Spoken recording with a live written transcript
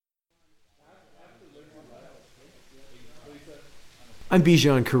I'm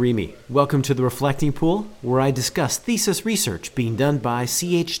Bijan Karimi. Welcome to the Reflecting Pool, where I discuss thesis research being done by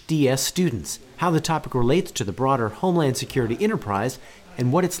CHDS students, how the topic relates to the broader Homeland Security enterprise,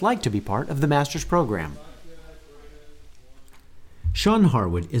 and what it's like to be part of the master's program. Shawn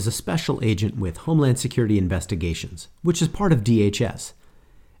Harwood is a special agent with Homeland Security Investigations, which is part of DHS.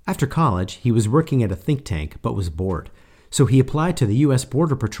 After college, he was working at a think tank but was bored, so he applied to the U.S.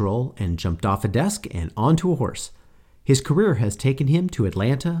 Border Patrol and jumped off a desk and onto a horse. His career has taken him to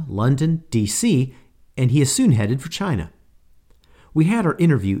Atlanta, London, D.C., and he is soon headed for China. We had our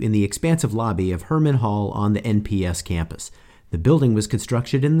interview in the expansive lobby of Herman Hall on the NPS campus. The building was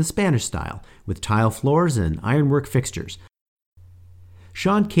constructed in the Spanish style, with tile floors and ironwork fixtures.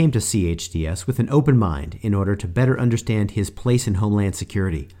 Shawn came to CHDS with an open mind in order to better understand his place in Homeland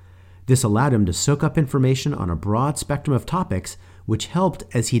Security. This allowed him to soak up information on a broad spectrum of topics, which helped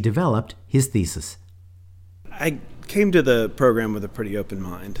as he developed his thesis. I came to the program with a pretty open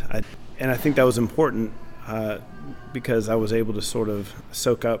mind, and I think that was important because I was able to sort of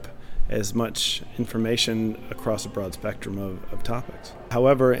soak up as much information across a broad spectrum of topics.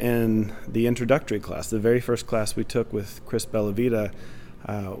 However, in the introductory class, the very first class we took with Chris Bellavita,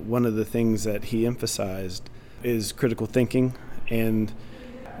 one of the things that he emphasized is critical thinking and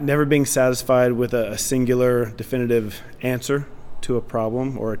never being satisfied with a singular definitive answer to a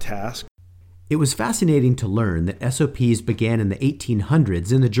problem or a task. It was fascinating to learn that SOPs began in the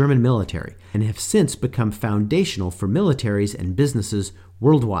 1800s in the German military and have since become foundational for militaries and businesses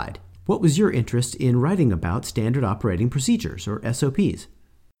worldwide. What was your interest in writing about standard operating procedures, or SOPs?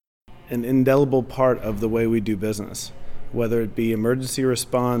 An indelible part of the way we do business, whether it be emergency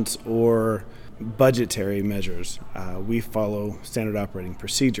response or budgetary measures, we follow standard operating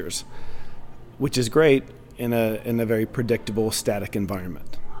procedures, which is great in a very predictable, static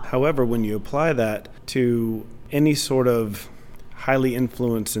environment. However, when you apply that to any sort of highly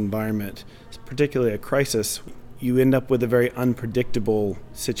influenced environment, particularly a crisis, you end up with a very unpredictable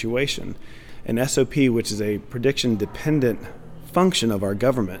situation. An SOP, which is a prediction-dependent function of our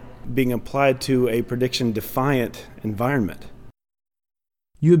government, being applied to a prediction-defiant environment.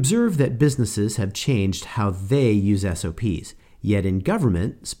 You observe that businesses have changed how they use SOPs, yet in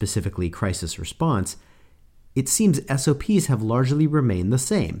government, specifically crisis response, it seems SOPs have largely remained the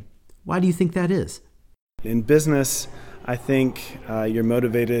same. Why do you think that is? In business, I think you're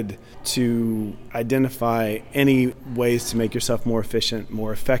motivated to identify any ways to make yourself more efficient,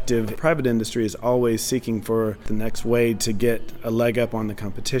 more effective. The private industry is always seeking for the next way to get a leg up on the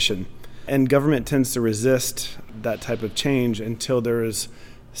competition. And government tends to resist that type of change until there is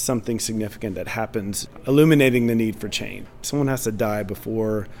something significant that happens, illuminating the need for change. Someone has to die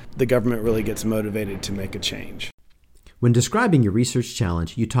before the government really gets motivated to make a change. When describing your research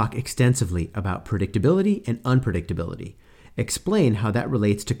challenge, you talk extensively about predictability and unpredictability. Explain how that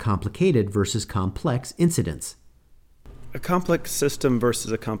relates to complicated versus complex incidents. A complex system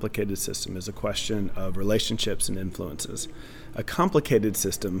versus a complicated system is a question of relationships and influences. A complicated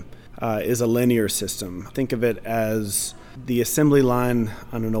system is a linear system. Think of it as the assembly line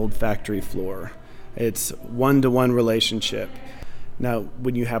on an old factory floor. It's one-to-one relationship. Now,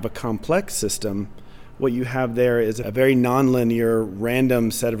 when you have a complex system, what you have there is a very nonlinear,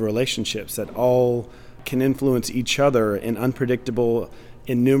 random set of relationships that all can influence each other in unpredictable,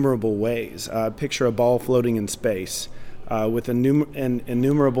 innumerable ways. Picture a ball floating in space with an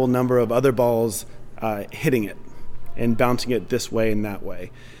innumerable number of other balls hitting it and bouncing it this way and that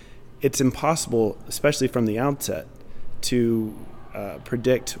way. It's impossible, especially from the outset, to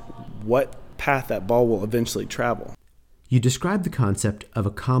predict what path that ball will eventually travel. You describe the concept of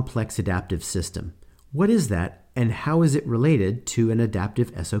a complex adaptive system. What is that, and how is it related to an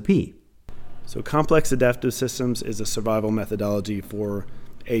adaptive SOP? So complex adaptive systems is a survival methodology for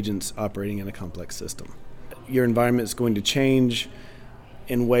agents operating in a complex system. Your environment is going to change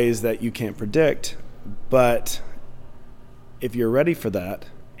in ways that you can't predict, but if you're ready for that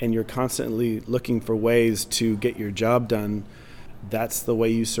and you're constantly looking for ways to get your job done, that's the way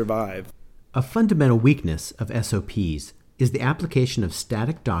you survive. A fundamental weakness of SOPs is the application of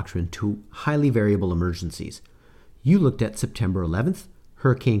static doctrine to highly variable emergencies. You looked at September 11th,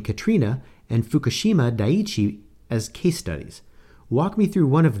 Hurricane Katrina, and Fukushima Daiichi as case studies. Walk me through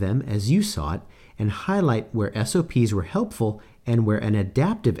one of them as you saw it and highlight where SOPs were helpful and where an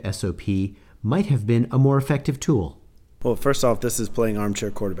adaptive SOP might have been a more effective tool. Well, first off, this is playing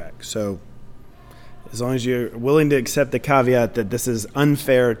armchair quarterback. So as long as you're willing to accept the caveat that this is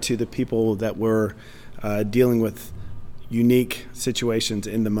unfair to the people that were dealing with unique situations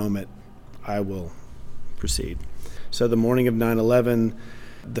in the moment, I will proceed. So the morning of 9/11,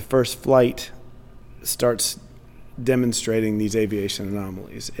 the first flight starts demonstrating these aviation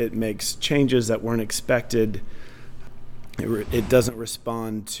anomalies. It makes changes that weren't expected. It doesn't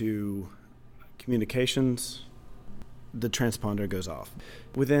respond to communications. The transponder goes off.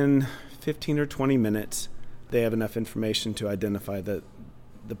 Within 15 or 20 minutes, they have enough information to identify that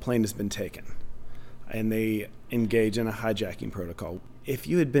the plane has been taken, and they engage in a hijacking protocol. If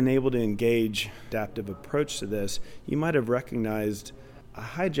you had been able to engage adaptive approach to this, you might have recognized a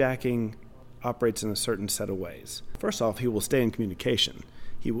hijacking operates in a certain set of ways. First off, he will stay in communication.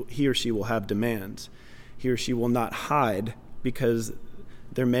 He or she will have demands. He or she will not hide because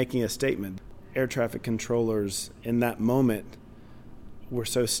they're making a statement. Air traffic controllers in that moment were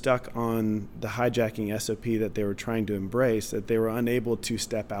so stuck on the hijacking SOP that they were trying to embrace that they were unable to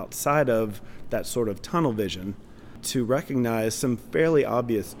step outside of that sort of tunnel vision to recognize some fairly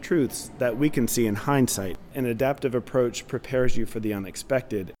obvious truths that we can see in hindsight. An adaptive approach prepares you for the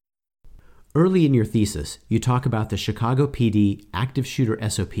unexpected. Early in your thesis, you talk about the Chicago PD active shooter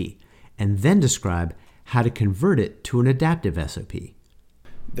SOP and then describe how to convert it to an adaptive SOP.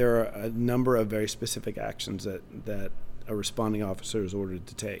 There are a number of very specific actions that a responding officer is ordered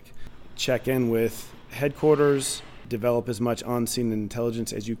to take. Check in with headquarters, develop as much on-scene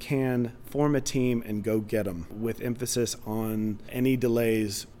intelligence as you can, form a team, and go get them, with emphasis on any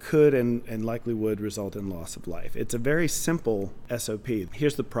delays could and likely would result in loss of life. It's a very simple SOP.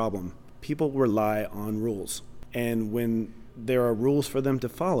 Here's the problem. People rely on rules, and when there are rules for them to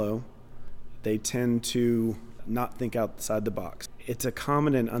follow, they tend to not think outside the box. It's a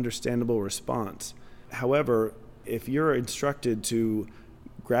common and understandable response. However, if you're instructed to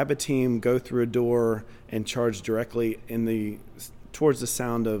grab a team, go through a door, and charge directly towards the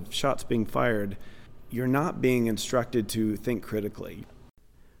sound of shots being fired, you're not being instructed to think critically.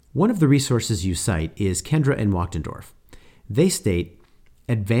 One of the resources you cite is Kendra and Wachtendorf. They state,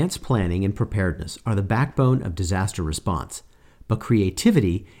 advanced planning and preparedness are the backbone of disaster response, but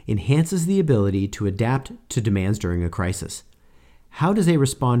creativity enhances the ability to adapt to demands during a crisis. How does a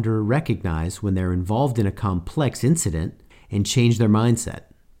responder recognize when they're involved in a complex incident and change their mindset?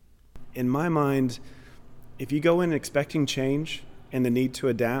 In my mind, if you go in expecting change and the need to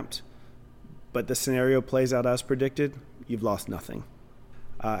adapt, but the scenario plays out as predicted, you've lost nothing.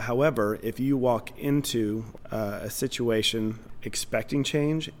 However, if you walk into a situation expecting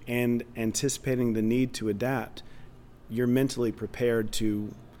change and anticipating the need to adapt, you're mentally prepared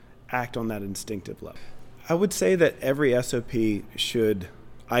to act on that instinctive level. I would say that every SOP should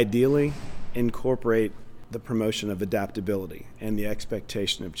ideally incorporate the promotion of adaptability and the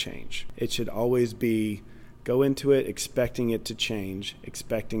expectation of change. It should always be go into it expecting it to change,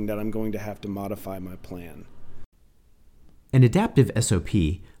 expecting that I'm going to have to modify my plan. An adaptive SOP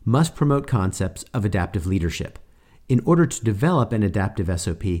must promote concepts of adaptive leadership. In order to develop an adaptive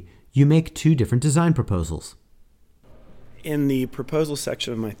SOP, you make two different design proposals. In the proposal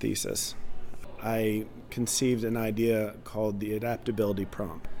section of my thesis, I conceived an idea called the adaptability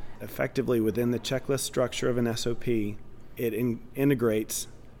prompt. Effectively, within the checklist structure of an SOP, it integrates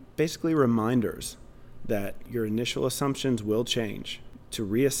basically reminders that your initial assumptions will change, to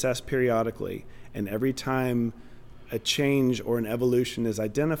reassess periodically, and every time a change or an evolution is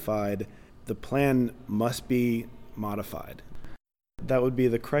identified, the plan must be modified. That would be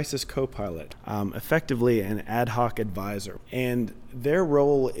the crisis co-pilot, effectively an ad hoc advisor. And their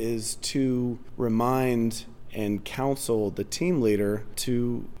role is to remind and counsel the team leader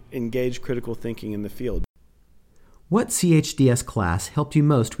to engage critical thinking in the field. What CHDS class helped you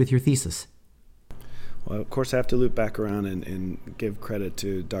most with your thesis? Well, of course, I have to loop back around and give credit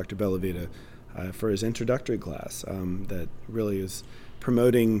to Dr. Bellavita for his introductory class that really is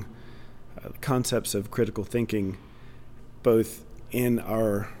promoting concepts of critical thinking, both in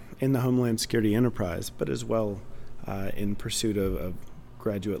the Homeland Security enterprise, but as well in pursuit of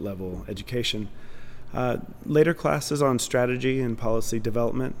graduate level education. Later classes on strategy and policy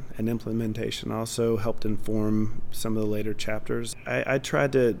development and implementation also helped inform some of the later chapters. I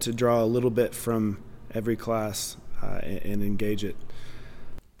tried to draw a little bit from every class and engage it.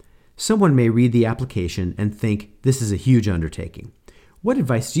 Someone may read the application and think this is a huge undertaking. What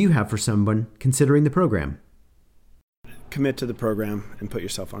advice do you have for someone considering the program? Commit to the program and put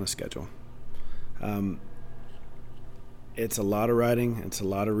yourself on a schedule. It's a lot of writing, it's a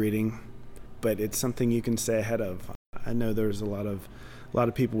lot of reading, but it's something you can stay ahead of. I know there's a lot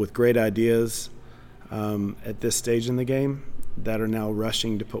of people with great ideas at this stage in the game that are now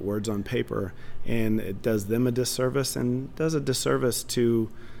rushing to put words on paper, and it does them a disservice and does a disservice to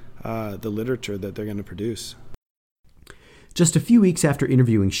the literature that they're going to produce. Just a few weeks after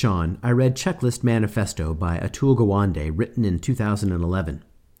interviewing Shawn, I read Checklist Manifesto by Atul Gawande, written in 2011.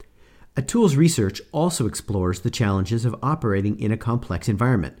 Attule's research also explores the challenges of operating in a complex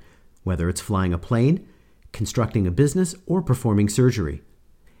environment, whether it's flying a plane, constructing a business, or performing surgery.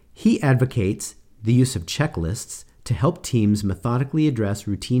 He advocates the use of checklists to help teams methodically address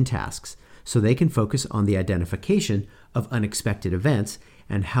routine tasks so they can focus on the identification of unexpected events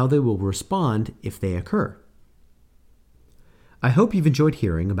and how they will respond if they occur. I hope you've enjoyed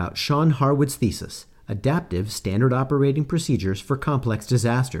hearing about Shawn Harwood's thesis, Adaptive Standard Operating Procedures for Complex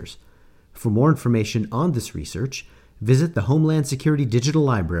Disasters. For more information on this research, visit the Homeland Security Digital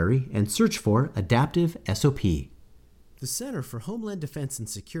Library and search for Adaptive SOP. The Center for Homeland Defense and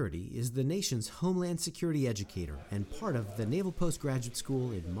Security is the nation's Homeland Security educator and part of the Naval Postgraduate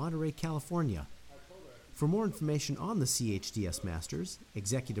School in Monterey, California. For more information on the CHDS Masters,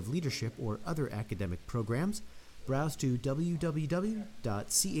 Executive Leadership, or other academic programs, browse to www.chds.us.